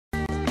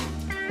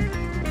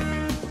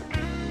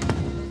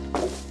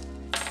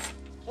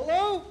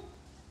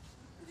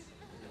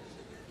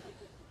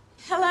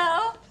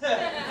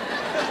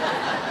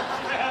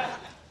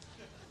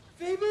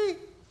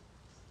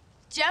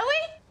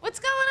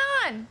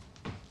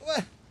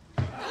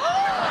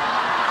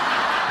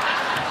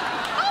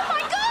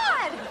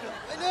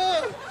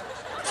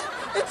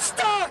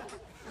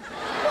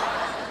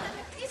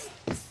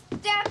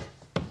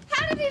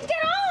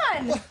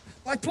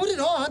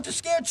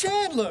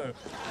toddler.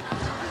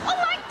 Oh,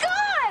 my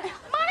God!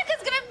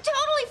 Monica's gonna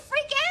totally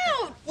freak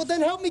out. Well,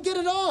 then help me get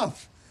it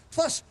off.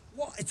 Plus,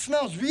 well, it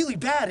smells really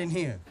bad in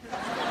here.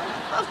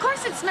 Of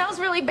course it smells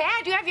really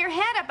bad. You have your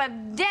head up a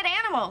dead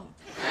animal.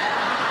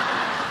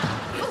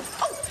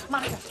 Oh,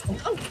 Monica.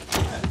 Oh.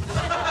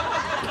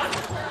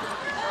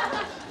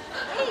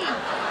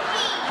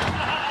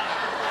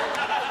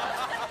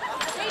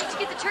 Hey, did you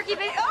get the turkey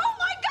bacon? Oh,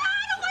 my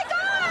God! Oh, my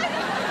God!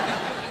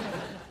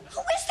 Who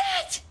is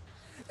that?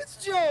 It's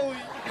Joey.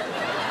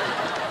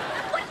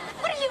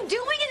 What are you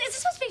doing? Is this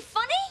supposed to be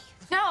funny?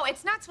 No,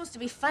 it's not supposed to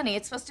be funny.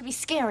 It's supposed to be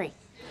scary.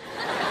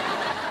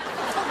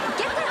 Oh,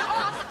 get that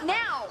off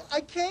now.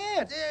 I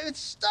can't. It's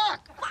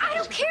stuck. I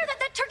don't care that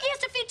turkey has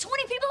to feed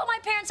 20 people at my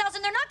parents' house,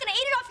 and they're not going to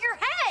eat it off your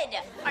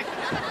head.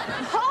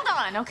 Hold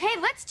on, okay?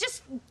 Let's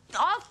just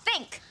all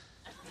think.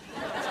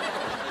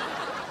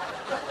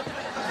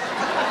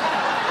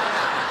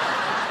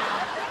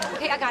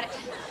 Okay, I got it.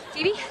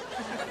 Phoebe,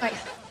 all right,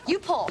 you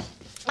pull.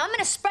 I'm going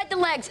to spread the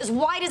legs as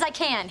wide as I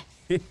can.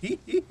 Joey,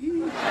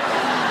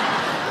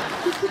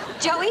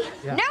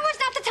 Yeah. now is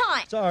not the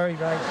time. Sorry,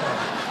 right.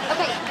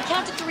 Okay,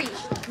 count to 3.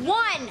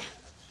 1,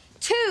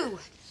 2,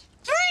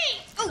 3.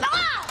 Ooh,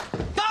 ah!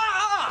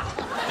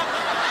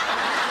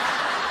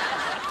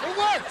 It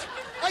worked.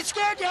 I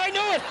scared you. I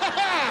knew it.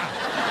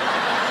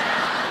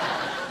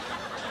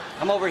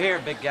 I'm over here,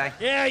 big guy.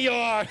 Yeah, you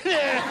are.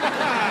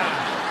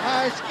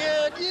 I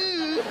scared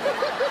you.